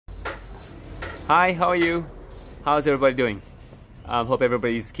Hi, how are you? How's everybody doing? Hope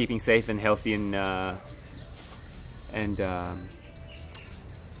everybody's keeping safe and healthy and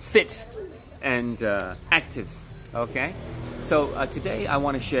fit and active. Okay, so today I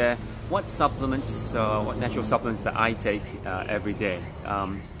want to share what supplements, what natural supplements that I take every day,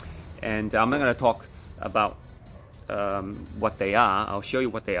 and I'm not going to talk about what they are. I'll show you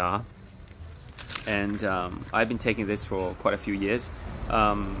what they are, and I've been taking this for quite a few years.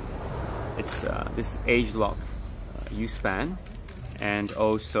 It's this ageLOC U-Span and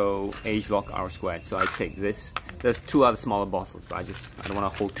also ageLOC R². So I take this. There's two other smaller bottles, but I don't want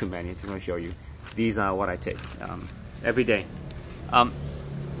to hold too many. I just want to show you. These are what I take every day.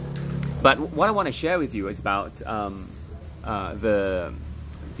 But what I want to share with you is about the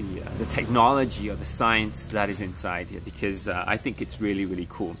technology or the science that is inside here, because I think it's really, really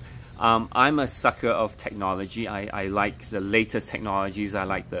cool. I'm a sucker of technology. I like the latest technologies. I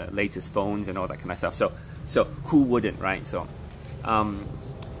like the latest phones and all that kind of stuff. So who wouldn't, right? So how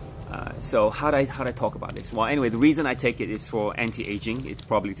do I talk about this? Well, anyway, the reason I take it is for anti-aging. It's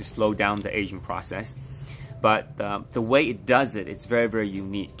probably to slow down the aging process. But the way it does it, it's very, very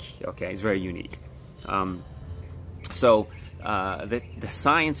unique. Okay, it's very unique. The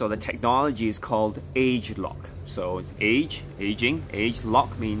science or the technology is called ageLOC. So aging,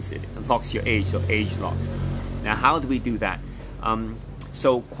 ageLOC means it locks your age, so ageLOC. Now, how do we do that?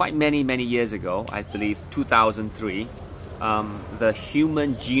 So quite many years ago, I believe 2003, the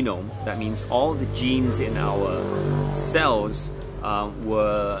human genome, that means all the genes in our cells,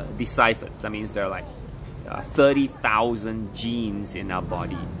 were deciphered. That means there are like 30,000 genes in our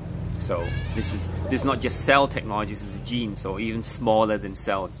body. So this is not just cell technology, this is genes, so even smaller than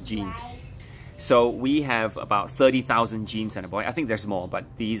cells, genes. So we have about 30,000 genes in our body. I think there's more, but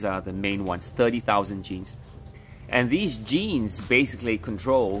these are the main ones, 30,000 genes. And these genes basically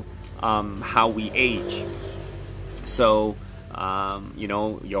control how we age. So, you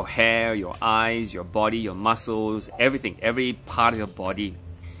know, your hair, your eyes, your body, your muscles, everything, every part of your body.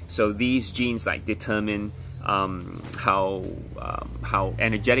 So these genes like determine how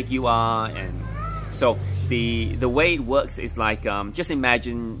energetic you are. And so the way it works is like, just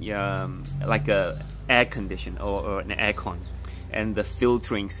imagine like a air condition or an aircon and the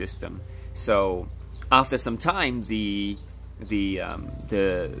filtering system. So after some time, the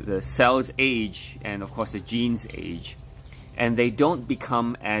cells age, and of course the genes age, and they don't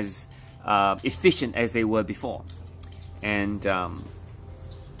become as efficient as they were before. And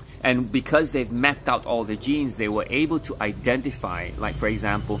because they've mapped out all the genes, they were able to identify, like for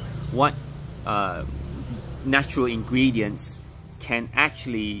example, what natural ingredients can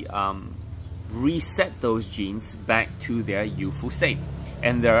actually reset those genes back to their youthful state.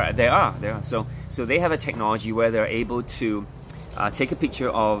 And they are. So they have a technology where they're able to take a picture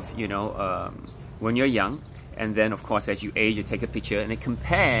of, you know, when you're young, and then of course as you age, you take a picture and they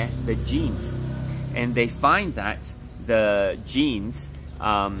compare the genes, and they find that the genes,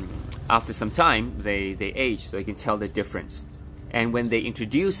 after some time, they age, so they can tell the difference. And when they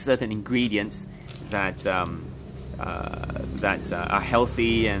introduce certain ingredients that are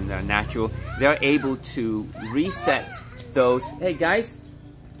healthy and are natural, they're able to reset those. Hey guys,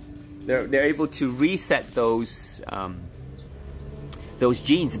 they're able to reset those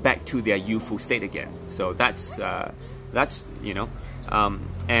genes back to their youthful state again. So that's you know,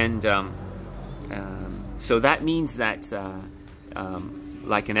 so that means that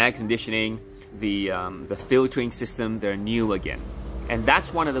like an air conditioning, the filtering system, they're new again. And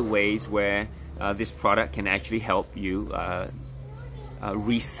that's one of the ways where this product can actually help you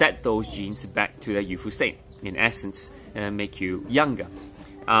reset those genes back to their youthful state, in essence, and make you younger.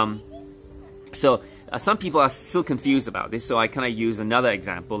 So some people are still confused about this, so I kind of use another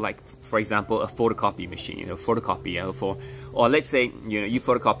example, like for example a photocopy machine, you know, photocopy, or let's say, you know, you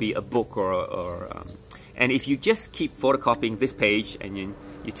photocopy a book and if you just keep photocopying this page, and you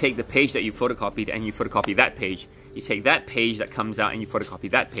take the page that you photocopied and you photocopy that page, you take that page that comes out and you photocopy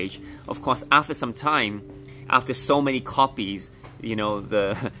that page, of course after some time, after so many copies, you know,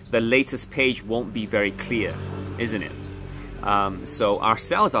 the latest page won't be very clear, isn't it? So our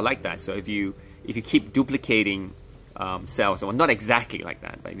cells are like that. So if you keep duplicating cells, well, not exactly like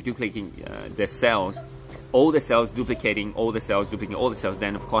that, but if you're duplicating the cells, all the cells duplicating all the cells, duplicating all the cells,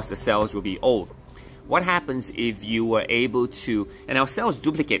 then of course the cells will be old. What happens if you were able to, and our cells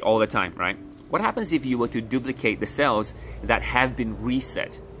duplicate all the time, right? What happens if you were to duplicate the cells that have been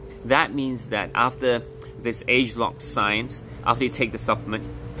reset? That means that after this ageLOC science, after you take the supplement,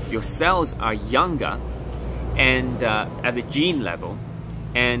 your cells are younger and at the gene level,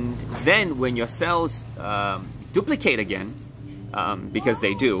 and then when your cells duplicate again, because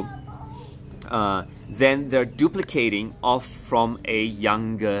they do, then they're duplicating off from a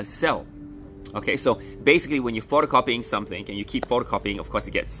younger cell. Okay, so basically when you're photocopying something and you keep photocopying, of course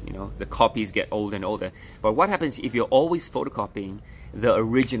it gets, you know, the copies get older and older. But what happens if you're always photocopying the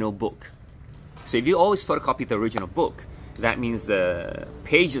original book? So if you always photocopy the original book, that means the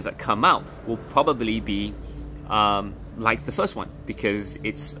pages that come out will probably be like the first one, because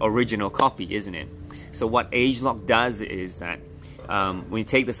it's original copy, isn't it? So what AgeLock does is that when you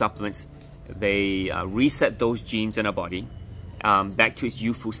take the supplements, they reset those genes in our body back to its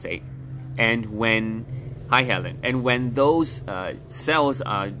youthful state. And when, hi Helen, and when those cells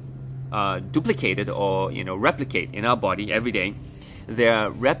are duplicated or, you know, replicate in our body every day, they're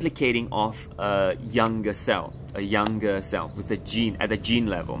replicating off a younger cell with the gene at the gene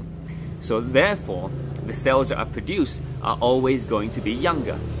level. So therefore, the cells that are produced are always going to be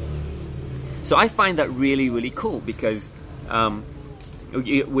younger. So I find that really, really cool, because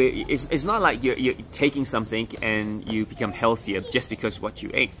it's not like you're taking something and you become healthier just because what you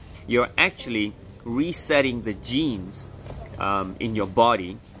ate. You're actually resetting the genes in your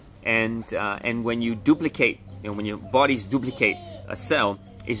body, and when you duplicate, you know, when your bodies duplicate a cell,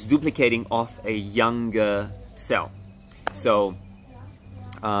 it's duplicating off a younger cell. So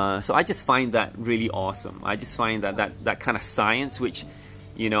so I just find that really awesome. I just find that kind of science, which,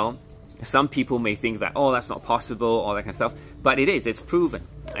 you know, some people may think that, oh, that's not possible, all that kind of stuff, but it is. It's proven,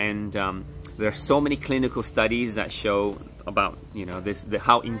 and there are so many clinical studies that show about, you know,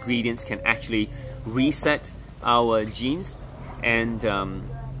 how ingredients can actually reset our genes, and of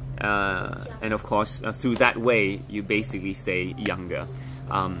course through that way you basically stay younger,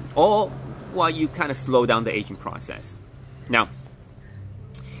 or while you kind of slow down the aging process. Now,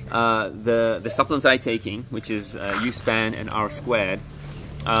 the supplements I'm taking, which is U-Span and R-Squared,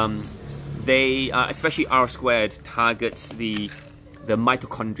 they especially R-Squared targets the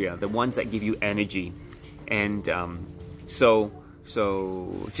mitochondria, the ones that give you energy, and so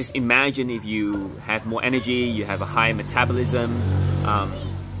just imagine if you have more energy, you have a high metabolism,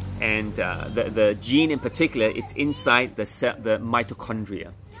 and the gene in particular, it's inside the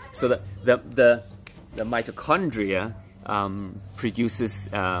mitochondria. So the mitochondria produces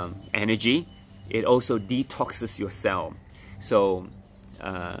energy. It also detoxes your cell. So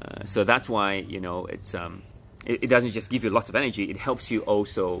that's why, you know, it doesn't just give you lots of energy, it helps you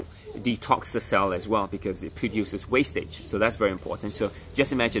also detox the cell as well, because it produces wastage. So that's very important. So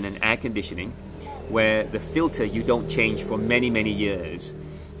just imagine an air conditioning where the filter you don't change for many, many years.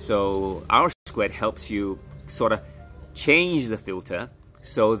 So R-Squared helps you sort of change the filter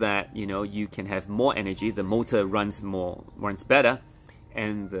so that, you know, you can have more energy, the motor runs better,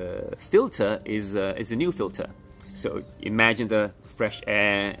 and the filter is a new filter. So imagine the fresh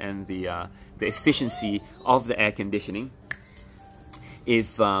air and the efficiency of the air conditioning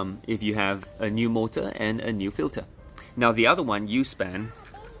if you have a new motor and a new filter. Now the other one, U-Span,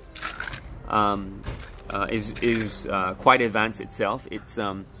 is quite advanced itself. It's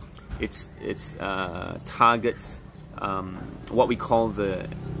targets what we call the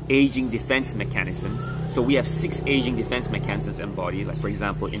aging defense mechanisms. So we have 6 aging defense mechanisms in the body, like for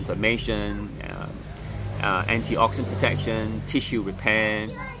example inflammation, antioxidant protection, tissue repair,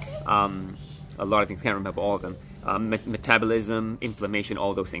 a lot of things, can't remember all of them, metabolism, inflammation,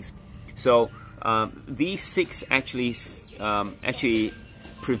 all those things. So these 6 actually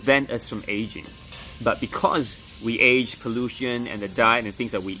prevent us from aging. But because we age, pollution, and the diet and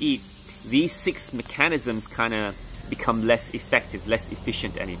things that we eat, these 6 mechanisms kind of become less effective, less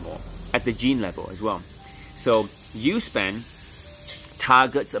efficient anymore at the gene level as well. So U-Span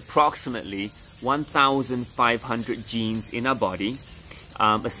targets approximately 1,500 genes in our body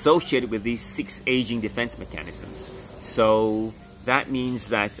associated with these 6 aging defense mechanisms. So that means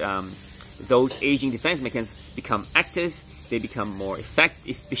that those aging defense mechanisms become active, they become more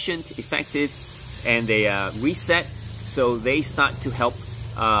efficient, effective, and they reset, so they start to help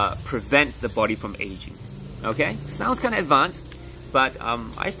prevent the body from aging. Okay, sounds kind of advanced, but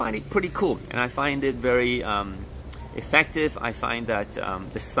I find it pretty cool, and I find it very effective. I find that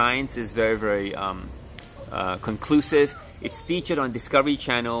the science is very, very conclusive. It's featured on Discovery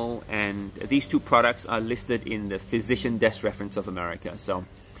Channel, and these 2 products are listed in the Physician Desk Reference of America, so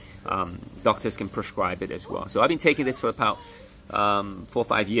doctors can prescribe it as well. So I've been taking this for about 4 or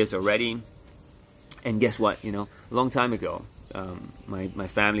 5 years already, and guess what, you know, a long time ago, my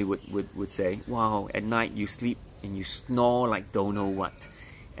family would say, wow, at night you sleep and you snore like don't know what.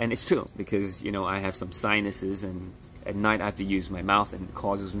 And it's true, because, you know, I have some sinuses, and at night I have to use my mouth, and it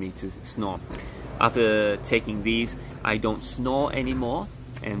causes me to snore. After taking these, I don't snore anymore,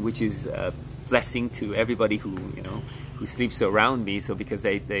 and which is a blessing to everybody who, you know, who sleeps around me, so because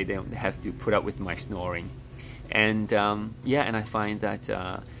they don't have to put up with my snoring. And yeah, and I find that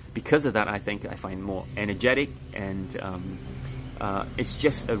because of that, I think I find more energetic, and it's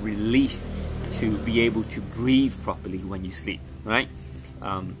just a relief to be able to breathe properly when you sleep, right?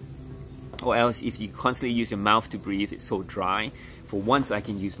 Or else if you constantly use your mouth to breathe, it's so dry. For once, I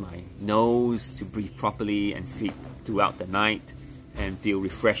can use my nose to breathe properly and sleep throughout the night and feel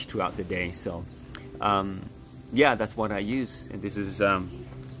refreshed throughout the day. So yeah, that's what I use. And this is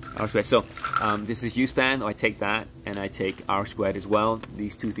R-Squared. So this is U-Span. I take that and I take R-Squared as well,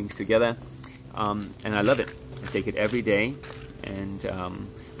 these two things together, and I love it. I take it every day. And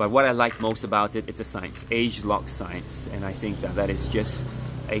but what I like most about it, it's a science, age-lock science, and I think that is just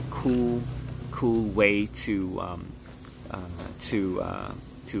a cool way to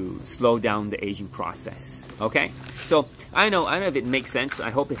slow down the aging process. Okay, so I don't know if it makes sense. I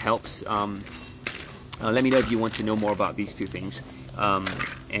hope it helps. Let me know if you want to know more about these two things.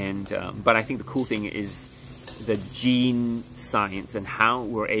 But I think the cool thing is the gene science and how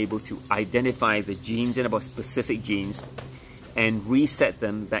we're able to identify the genes and about specific genes and reset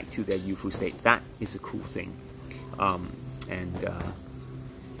them back to their youthful state. That is a cool thing.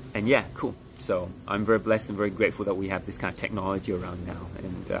 And yeah, cool. So I'm very blessed and very grateful that we have this kind of technology around now,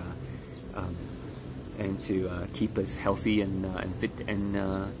 and to keep us healthy and fit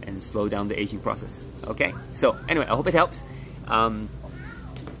and slow down the aging process. Okay. So anyway, I hope it helps.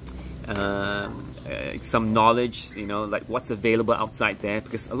 Some knowledge, you know, like what's available outside there,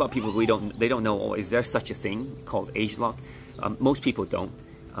 because a lot of people they don't know, oh, is there such a thing called age lock? Most people don't.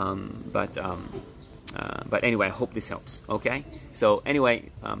 But anyway, I hope this helps. Okay. So anyway,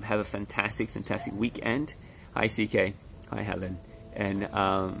 have a fantastic weekend. Hi CK. Hi Helen. And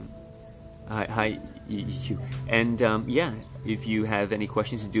hi you. And yeah, if you have any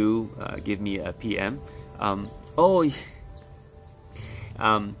questions, do give me a PM.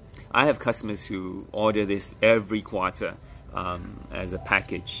 I have customers who order this every quarter as a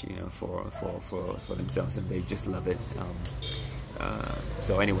package, you know, for themselves, and they just love it.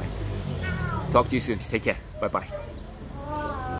 So anyway, talk to you soon. Take care. Bye bye.